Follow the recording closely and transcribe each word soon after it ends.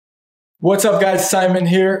What's up, guys? Simon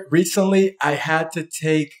here. Recently, I had to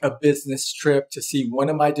take a business trip to see one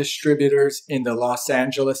of my distributors in the Los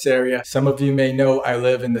Angeles area. Some of you may know I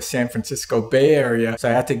live in the San Francisco Bay Area, so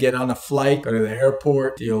I had to get on a flight, go to the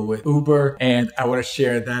airport, deal with Uber, and I want to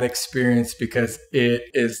share that experience because it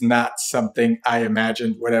is not something I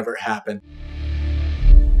imagined would ever happen.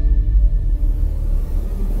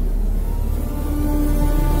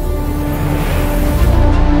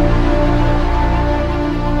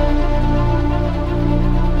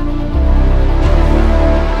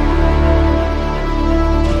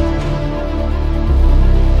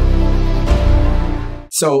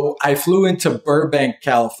 So I flew into Burbank,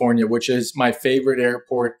 California, which is my favorite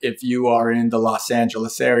airport if you are in the Los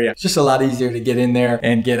Angeles area. It's just a lot easier to get in there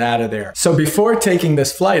and get out of there. So before taking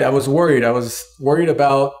this flight, I was worried. I was worried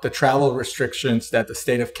about the travel restrictions that the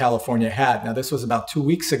state of California had. Now, this was about 2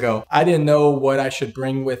 weeks ago. I didn't know what I should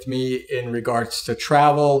bring with me in regards to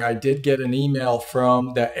travel. I did get an email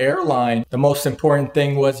from the airline. The most important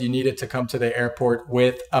thing was you needed to come to the airport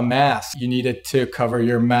with a mask. You needed to cover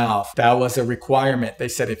your mouth. That was a requirement.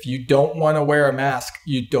 They said if you don't want to wear a mask,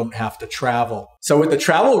 you don't have to travel. So with the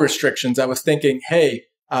travel restrictions, I was thinking, hey,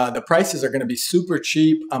 the prices are going to be super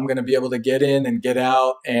cheap. I'm going to be able to get in and get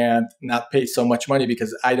out and not pay so much money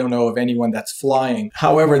because I don't know of anyone that's flying.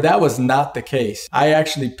 However, that was not the case. I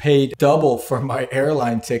actually paid double for my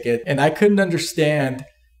airline ticket, and I couldn't understand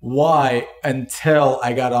why until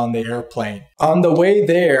I got on the airplane. On the way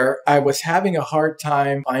there, I was having a hard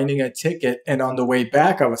time finding a ticket. And on the way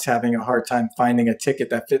back, I was having a hard time finding a ticket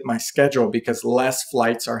that fit my schedule because less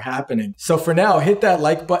flights are happening. So for now, hit that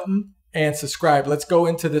like button and subscribe. Let's go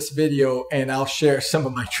into this video and I'll share some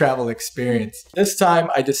of my travel experience. This time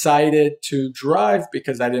I decided to drive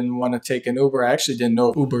because I didn't want to take an Uber. I actually didn't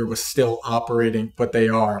know Uber was still operating, but they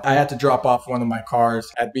are. I had to drop off one of my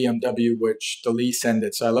cars at BMW, which the lease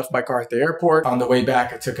ended. So I left my car at the airport. On the way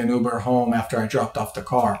back, I took an Uber home after I dropped off the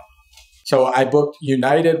car. So I booked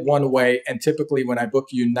United one way, and typically when I book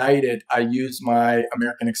United, I use my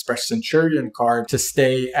American Express Centurion card to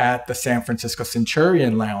stay at the San Francisco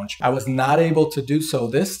Centurion Lounge. I was not able to do so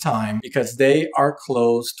this time because they are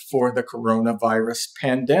closed for the coronavirus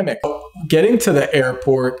pandemic. Getting to the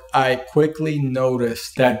airport, I quickly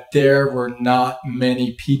noticed that there were not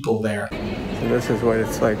many people there. So this is what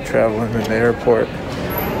it's like traveling in the airport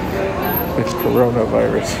with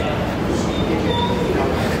coronavirus.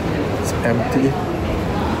 Empty.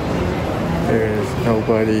 There is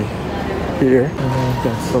nobody here. And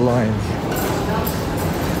that's the lines.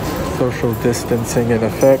 Social distancing in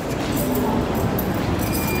effect.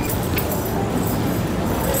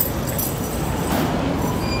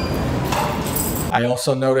 I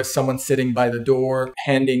also noticed someone sitting by the door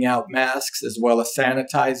handing out masks as well as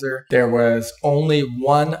sanitizer. There was only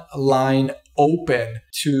one line open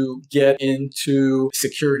to get into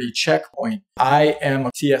security checkpoint. I am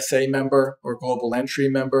a TSA member or global entry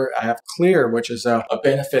member. I have Clear, which is a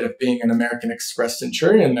benefit of being an American Express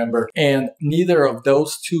Centurion member. And neither of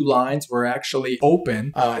those two lines were actually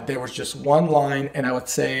open. There was just one line, and I would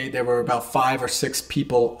say there were about 5 or 6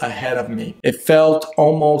 people ahead of me. It felt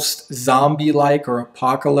almost zombie-like or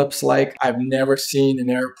apocalypse-like. I've never seen an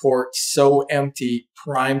airport so empty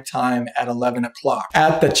prime time at 11 o'clock.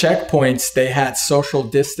 At the checkpoints, they had social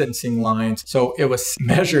distancing lines. So it was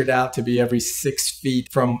measured out to be every 6 feet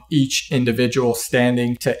from each individual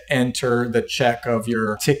standing to enter the check of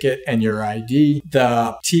your ticket and your ID.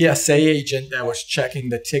 The TSA agent that was checking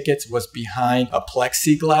the tickets was behind a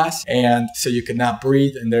plexiglass, and so you could not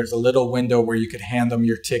breathe. And there's a little window where you could hand them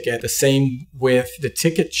your ticket. The same with the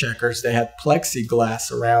ticket checkers. They had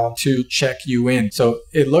plexiglass around to check you in. So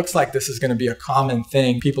it looks like this is going to be a common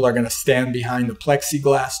thing. People are going to stand behind the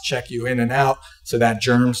plexiglass, check you in and out so that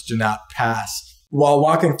germs do not pass. While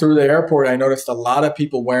walking through the airport, I noticed a lot of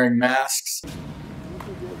people wearing masks.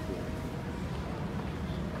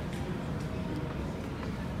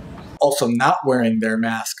 Also not wearing their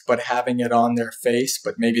mask, but having it on their face,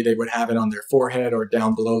 but maybe they would have it on their forehead or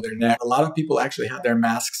down below their neck. A lot of people actually had their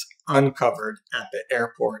masks uncovered at the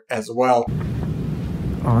airport as well.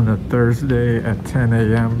 On a Thursday at 10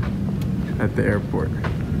 a.m. at the airport.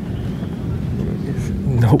 There's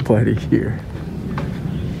nobody here.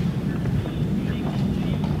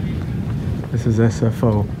 This is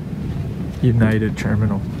SFO, United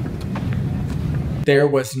Terminal. There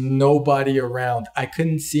was nobody around. I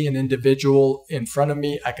couldn't see an individual in front of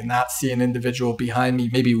me. I could not see an individual behind me,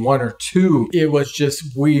 maybe one or two. It was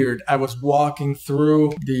just weird. I was walking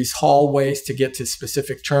through these hallways to get to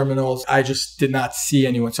specific terminals. I just did not see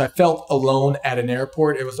anyone. So I felt alone at an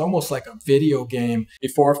airport. It was almost like a video game.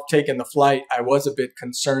 Before taking the flight, I was a bit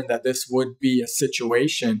concerned that this would be a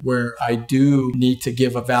situation where I do need to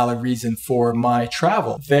give a valid reason for my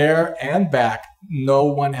travel. There and back, no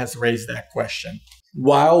one has raised that question.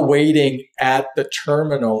 While waiting at the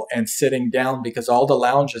terminal and sitting down, because all the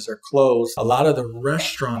lounges are closed, a lot of the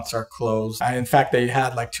restaurants are closed. In fact, they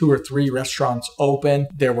had like 2 or 3 restaurants open.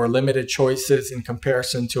 There were limited choices in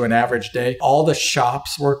comparison to an average day. All the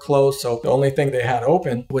shops were closed, so the only thing they had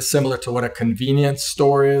open was similar to what a convenience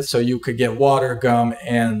store is. So you could get water, gum,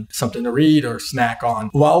 and something to read or snack on.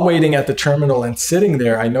 While waiting at the terminal and sitting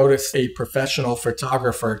there, I noticed a professional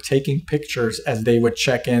photographer taking pictures as they would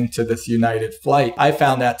check into this United flight. I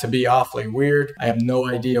found that to be awfully weird. I have no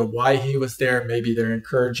idea why he was there. Maybe they're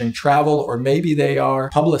encouraging travel, or maybe they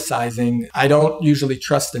are publicizing. I don't usually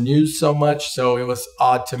trust the news so much, so it was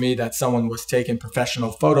odd to me that someone was taking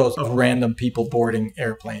professional photos of random people boarding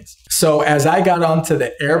airplanes. So as I got onto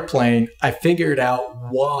the airplane, I figured out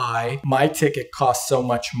why my ticket cost so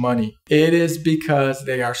much money. It is because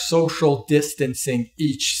they are social distancing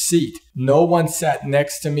each seat. No one sat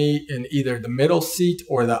next to me in either the middle seat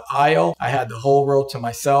or the aisle. I had the whole row to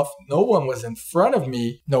myself. No one was in front of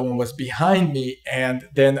me. No one was behind me. And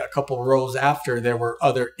then a couple rows after, there were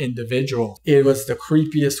other individuals. It was the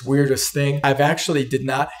creepiest, weirdest thing. I've actually did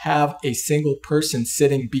not have a single person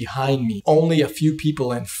sitting behind me. Only a few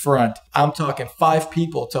people in front. I'm talking 5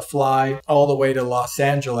 people to fly all the way to Los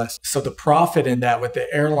Angeles. So the profit in that with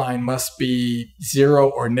the airline must be 0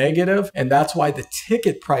 or negative. And that's why the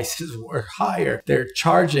ticket prices were higher. They're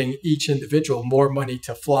charging each individual more money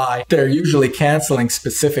to fly. They're usually canceling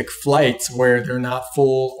specific flights where they're not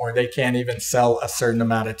full or they can't even sell a certain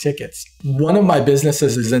amount of tickets. One of my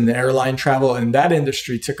businesses is in the airline travel, and that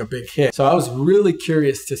industry took a big hit. So I was really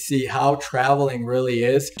curious to see how traveling really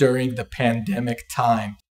is during the pandemic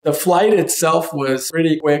time. The flight itself was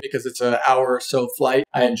pretty quick because it's an hour or so flight.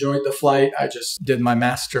 I enjoyed the flight. I just did my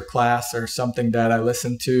master class or something that I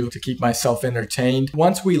listened to keep myself entertained.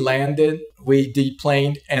 Once we landed, we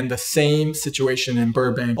deplaned, and the same situation in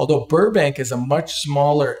Burbank. Although Burbank is a much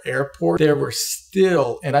smaller airport, there were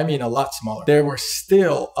still, and I mean a lot smaller, there were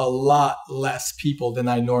still a lot less people than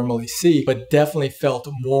I normally see, but definitely felt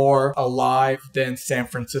more alive than San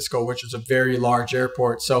Francisco, which is a very large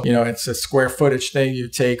airport. So, you know, it's a square footage thing. You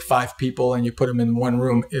take 5 people and you put them in one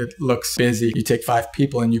room, it looks busy. You take 5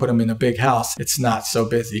 people and you put them in a big house, it's not so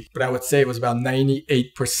busy. But I would say it was about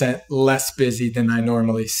 98% less busy than I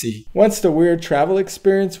normally see. Once the weird travel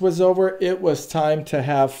experience was over, it was time to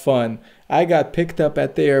have fun. I got picked up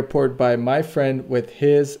at the airport by my friend with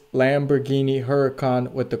his Lamborghini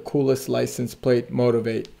Huracan with the coolest license plate,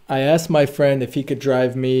 Motivate. I asked my friend if he could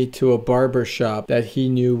drive me to a barber shop that he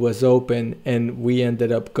knew was open, and we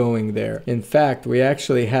ended up going there. In fact, we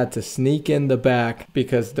actually had to sneak in the back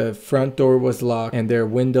because the front door was locked and their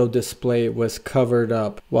window display was covered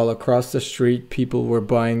up, while across the street people were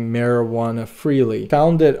buying marijuana freely.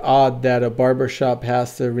 Found it odd that a barber shop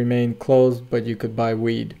has to remain closed, but you could buy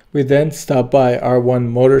weed. We then stopped by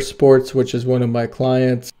R1 Motorsports, which is one of my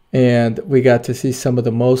clients, and we got to see some of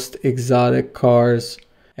the most exotic cars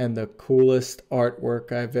and the coolest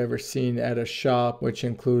artwork I've ever seen at a shop, which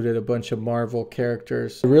included a bunch of Marvel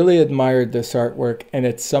characters. I really admired this artwork, and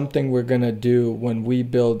it's something we're gonna do when we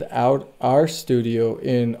build out our studio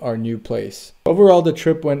in our new place. Overall, the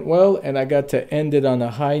trip went well, and I got to end it on a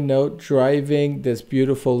high note driving this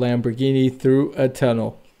beautiful Lamborghini through a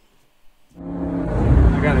tunnel.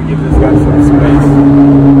 I gotta give this guy some space.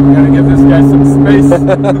 I gotta give this guy some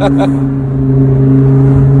space.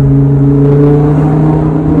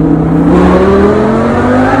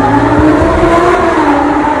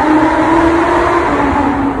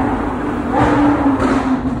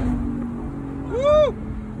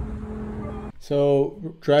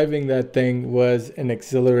 So driving that thing was an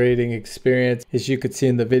exhilarating experience. As you could see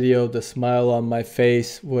in the video, the smile on my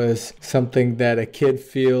face was something that a kid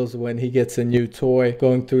feels when he gets a new toy.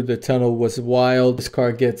 Going through the tunnel was wild. This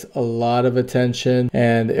car gets a lot of attention,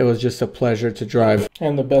 and it was just a pleasure to drive.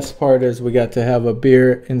 And the best part is we got to have a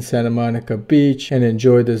beer in Santa Monica Beach and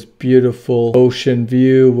enjoy this beautiful ocean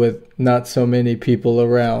view with not so many people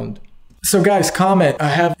around. So guys, comment.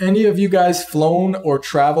 Have any of you guys flown or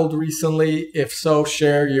traveled recently? If so,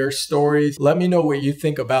 share your stories. Let me know what you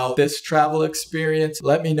think about this travel experience.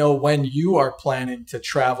 Let me know when you are planning to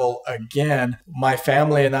travel again. My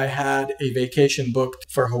family and I had a vacation booked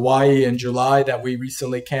for Hawaii in July that we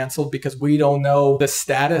recently canceled because we don't know the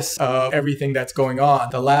status of everything that's going on.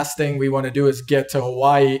 The last thing we want to do is get to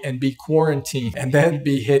Hawaii and be quarantined and then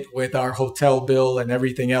be hit with our hotel bill and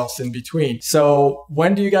everything else in between. So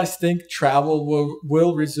when do you guys think travel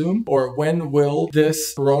will resume, or when will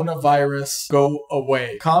this coronavirus go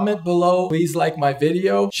away? Comment below. Please like my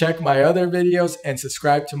video, check my other videos, and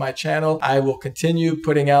subscribe to my channel. I will continue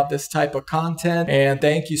putting out this type of content, and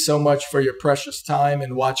thank you so much for your precious time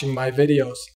and watching my videos.